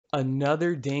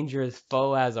Another dangerous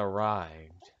foe has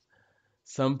arrived.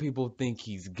 Some people think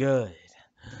he's good.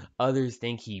 Others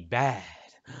think he bad.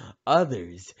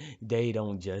 Others, they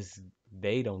don't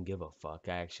give a fuck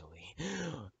actually.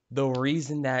 The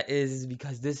reason that is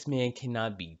because this man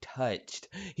cannot be touched.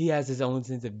 He has his own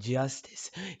sense of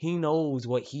justice. He knows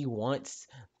what he wants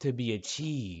to be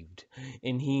achieved,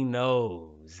 and he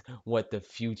knows what the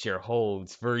future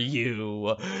holds for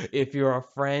you. If you're a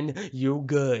friend, you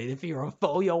good. If you're a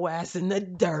foe, your ass in the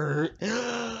dirt.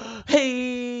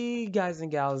 Hey guys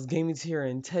and gals, Gaming's here,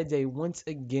 and today once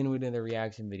again with another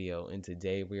reaction video. And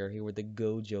today we are here with the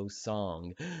Gojo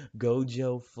song,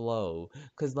 Gojo Flow.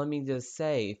 Cause let me just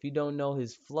say, if you don't know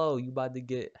his flow, you about to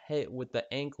get hit with the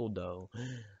ankle though.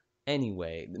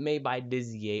 Anyway, made by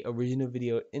DizzyEight, original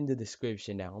video in the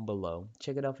description down below.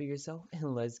 Check it out for yourself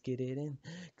and let's get it in.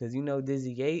 Cause you know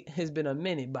DizzyEight has been a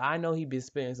minute, but I know he been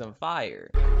spitting some fire.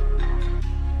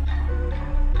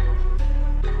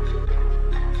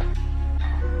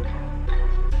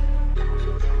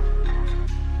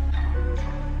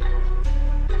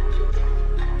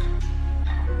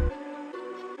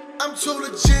 I'm too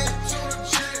legit.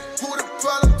 Who the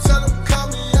problem? Tell them call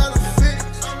me on the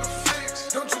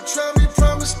fix. Don't you try me,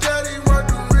 promise that ain't worth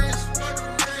the risk.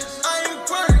 I ain't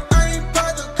worried, I ain't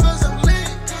bothered cause I'm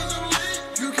lit.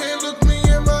 You can't look me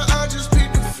in my eye, just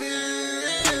beat the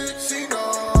fit. See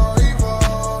no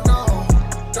evil, no.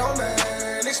 Don't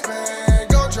man, expand,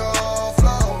 Gojo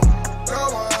flow. No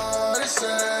one is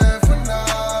safe when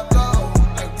I blow.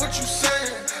 Like what you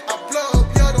saying, I blow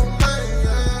up your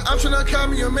domain. I'm tryna call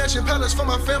me a mansion palace for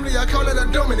my family, I call it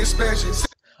a dome expansion.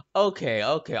 Okay,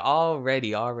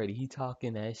 already, he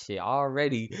talking that shit.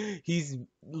 Already, he's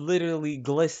literally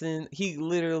glisten. He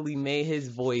literally made his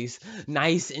voice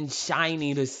nice and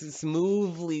shiny to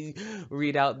smoothly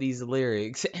read out these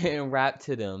lyrics and rap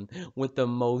to them with the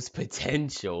most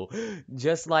potential.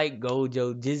 Just like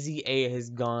Gojo, DizzyEight has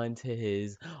gone to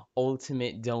his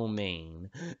ultimate domain,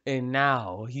 and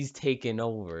now he's taking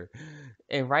over.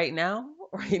 And right now,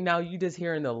 you just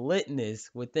hearing the litness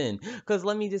within. Cause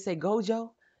let me just say,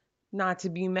 Gojo, not to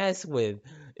be messed with.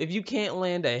 If you can't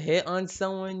land a hit on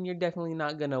someone, you're definitely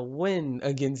not gonna win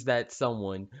against that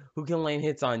someone who can land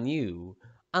hits on you.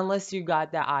 Unless you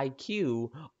got that IQ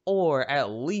or at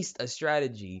least a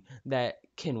strategy that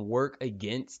can work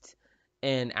against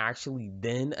and actually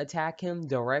then attack him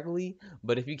directly.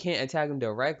 But if you can't attack him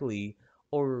directly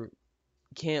or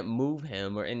can't move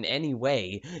him or in any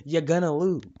way, you're gonna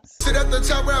lose. Sit at the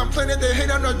top where I'm playing it, they hate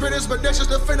I'm not greatest, but that's just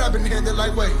the fate I've been handed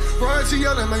like wait. Royalty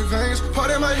yell in my veins, part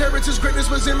of my heritage,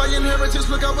 greatness was in my inheritance.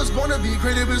 Look, I was born to be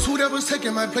great, it was who that was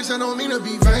taking my place, I don't mean to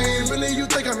be vain. Really, you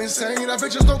think I'm insane, I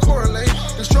bet just don't correlate.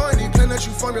 Destroy any plan that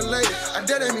you formulate, I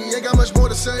dead at me, ain't got much more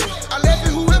to say. I laugh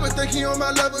at whoever think he on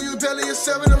my level, you barely a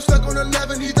 7, I'm stuck on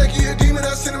 11. He think he a demon,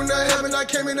 I sent him to heaven, I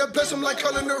came in to bless him like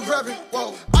calling the reverend.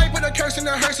 Whoa, I put a curse in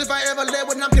the hearse if I ever live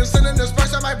when I'm considering this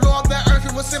verse, I might blow up that earth.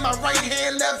 It was in my right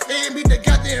hand, left hand, be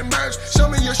together and merge. Show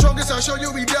me your strongest, I'll show you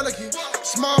be delicate.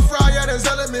 Small fry out his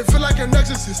element, feel like an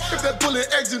exorcist. If that bullet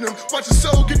exit him, watch your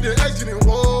soul get the exiting.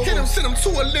 Whoa. Hit him, send him to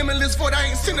a limitless void. I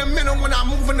ain't sentimental when I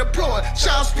move and deploy.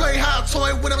 Child's play, high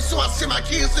toy with him, so I send my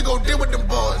kids to go deal with them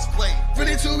boys. Play.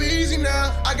 Really too easy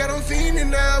now, I got them fiending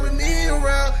now with me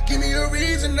around. Give me a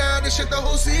reason now to shut the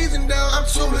whole season down. I'm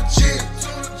too legit.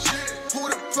 Who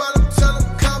the problem? Tell him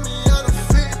call me on the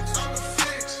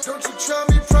fix. Don't you try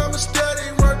me, promise that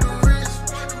ain't worth the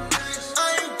risk.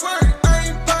 I ain't worried, I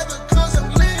ain't bothered cause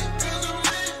I'm lit.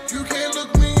 You can't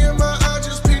look me in my eye,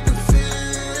 just beat the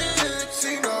fit.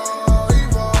 See no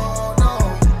evil, no.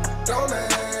 Don't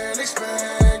man,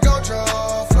 expand,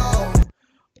 Gojo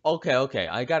flow. Okay,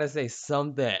 I gotta say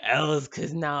something else,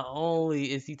 cause not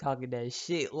only is he talking that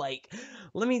shit, like,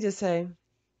 let me just say,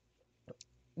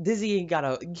 Dizzy got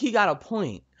a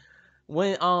point.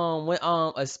 When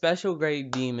a special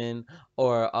grade demon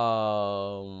or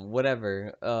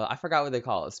whatever, I forgot what they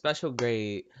call it, special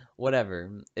grade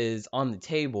whatever is on the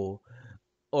table,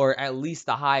 or at least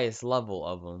the highest level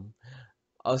of them,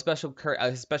 a special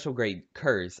grade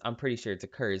curse, I'm pretty sure it's a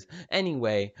curse.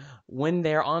 Anyway, when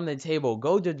they're on the table,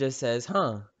 Gojo just says,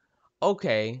 huh,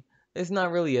 okay, it's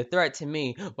not really a threat to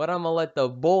me, but I'm gonna let the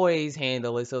boys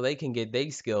handle it so they can get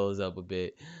their skills up a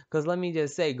bit. Cause let me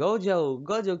just say,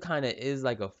 Gojo kind of is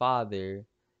like a father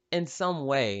in some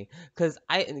way. Cause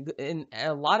in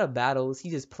a lot of battles,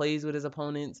 he just plays with his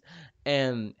opponents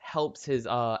and helps his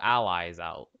allies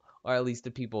out, or at least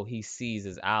the people he sees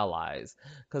as allies.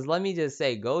 Cause let me just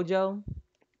say, Gojo,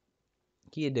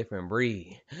 he a different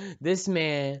breed. This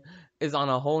man is on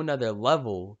a whole nother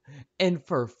level. And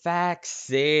for fact's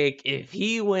sake, if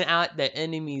he went at the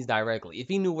enemies directly, if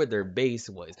he knew where their base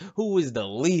was, who was the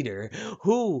leader,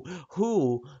 who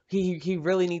he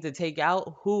really need to take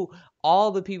out, who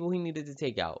all the people he needed to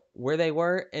take out, where they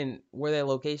were and where their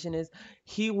location is,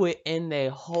 he would end their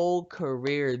whole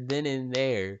career then and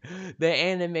there. The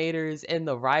animators and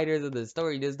the writers of the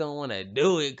story just don't want to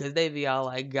do it because they be all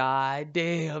like, God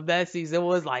damn, that season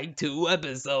was like 2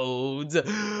 episodes.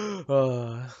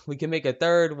 We can make a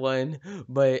third one,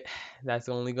 but that's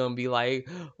only gonna be like,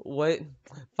 what,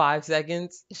 5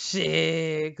 seconds?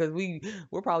 Shit, because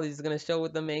we're probably just gonna show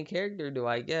what the main character do,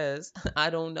 I guess. I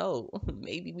don't know.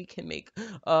 Maybe we can make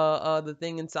the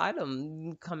thing inside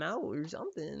him come out or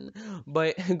something.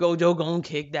 But Gojo gonna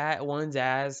kick that one's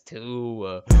ass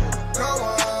too.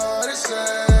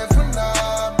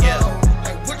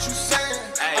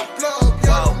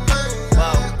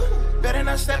 Better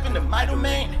not step into my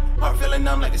domain. Heart feeling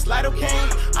numb like it's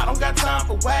lidocaine. I don't got time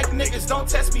for whack niggas. Don't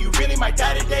test me, you really might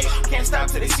die today. Can't stop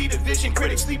till they see the vision.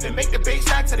 Critics sleep and make the bass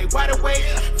knock till they wide awake.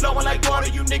 Flowing like water,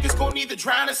 you niggas gon' either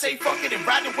drown or say fuck it and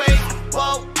ride the wave.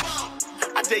 Whoa.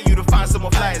 I dare you to find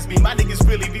someone fly as me. My niggas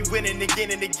really be winning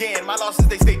again and again. My losses,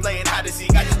 they stay playing hide and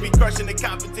seek. I just be crushing the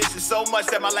competition so much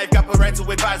that my life got parental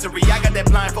advisory. I got that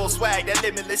blindfold swag, that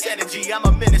limitless energy. I'm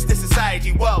a menace to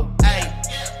society. Whoa, hey.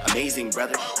 Amazing,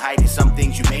 brother. Hiding some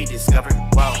things you may discover.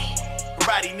 Whoa.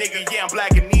 Karate nigga, yeah, I'm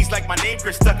black and knees like my name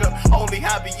Chris Tucker. Only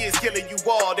hobby is killing you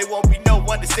all. There won't be no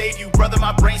one to save you, brother.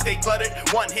 My brain stay cluttered.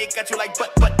 One hit got you like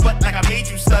but like I made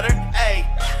you stutter. Hey.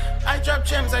 I drop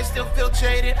gems, I still feel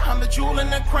jaded. I'm the jewel in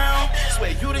the crown.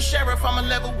 Swear you the sheriff, I'm a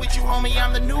level with you, homie.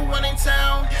 I'm the new one in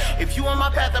town. If you on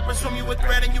my path, I pursue you with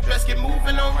threat, and you best get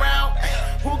moving around.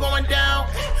 Who going down?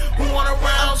 Who on a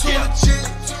round? Too legit.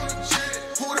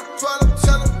 Who the problem?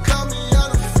 Tell them, call me out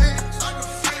of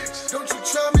fix. Don't you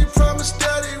try me, promise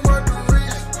that ain't worth the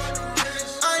risk.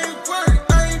 I ain't worried,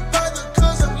 I ain't bothered,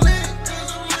 cause I'm lit.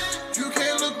 You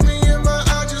can't look me in my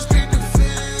eye, just beat the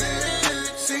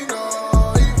fit. See, no.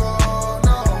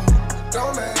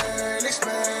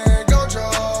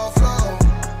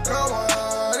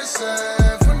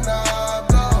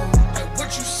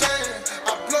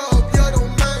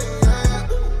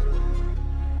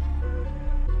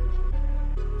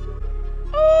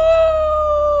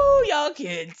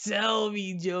 Can't tell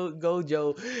me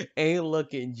Gojo ain't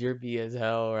looking drippy as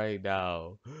hell right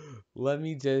now. Let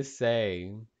me just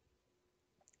say,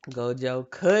 Gojo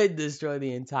could destroy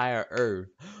the entire earth,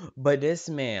 but this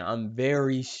man, I'm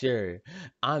very sure,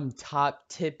 I'm top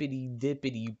tippity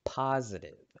dippity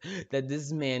positive that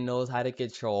this man knows how to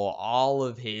control all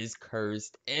of his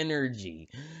cursed energy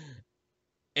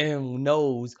and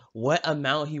knows what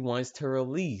amount he wants to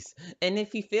release. And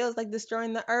if he feels like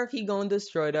destroying the earth, he gonna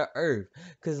destroy the earth.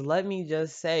 Cause let me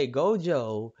just say,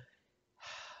 Gojo,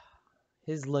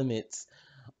 his limits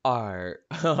are,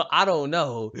 I don't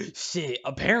know, shit,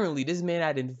 apparently this man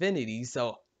had infinity,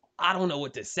 so I don't know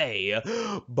what to say.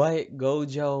 But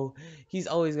Gojo, he's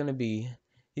always gonna be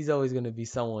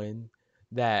someone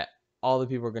that all the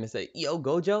people are gonna say, yo,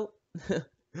 Gojo?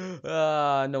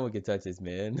 No one can touch this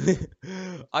man.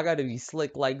 I gotta be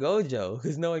slick like Gojo,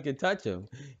 because no one can touch him.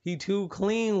 He too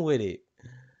clean with it.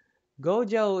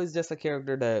 Gojo is just a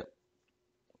character that,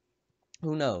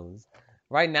 who knows?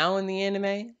 Right now in the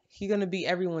anime, he gonna beat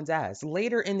everyone's ass.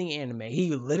 Later in the anime,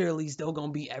 he literally still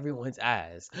gonna beat everyone's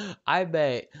ass. I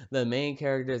bet the main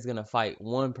character is gonna fight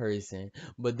one person,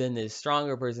 but then this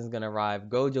stronger person is gonna arrive.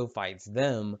 Gojo fights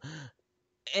them,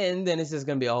 and then it's just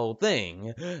gonna be a whole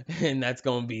thing, and that's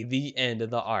gonna be the end of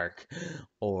the arc,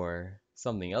 or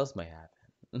something else might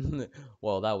happen.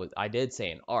 Well, I did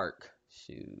say an arc.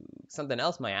 Shoot, something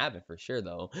else might happen for sure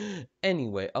though.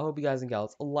 Anyway, I hope you guys and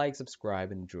gals like,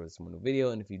 subscribe, and enjoy this one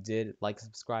video. And if you did like,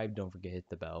 subscribe, don't forget to hit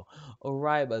the bell.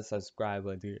 Alright, but subscribe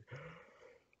button.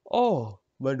 Oh,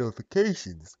 my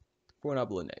notifications for when I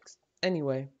upload next.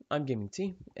 Anyway, I'm Gaming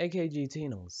T, aka GT,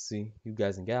 and I'll see you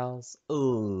guys and gals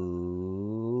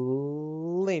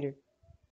later.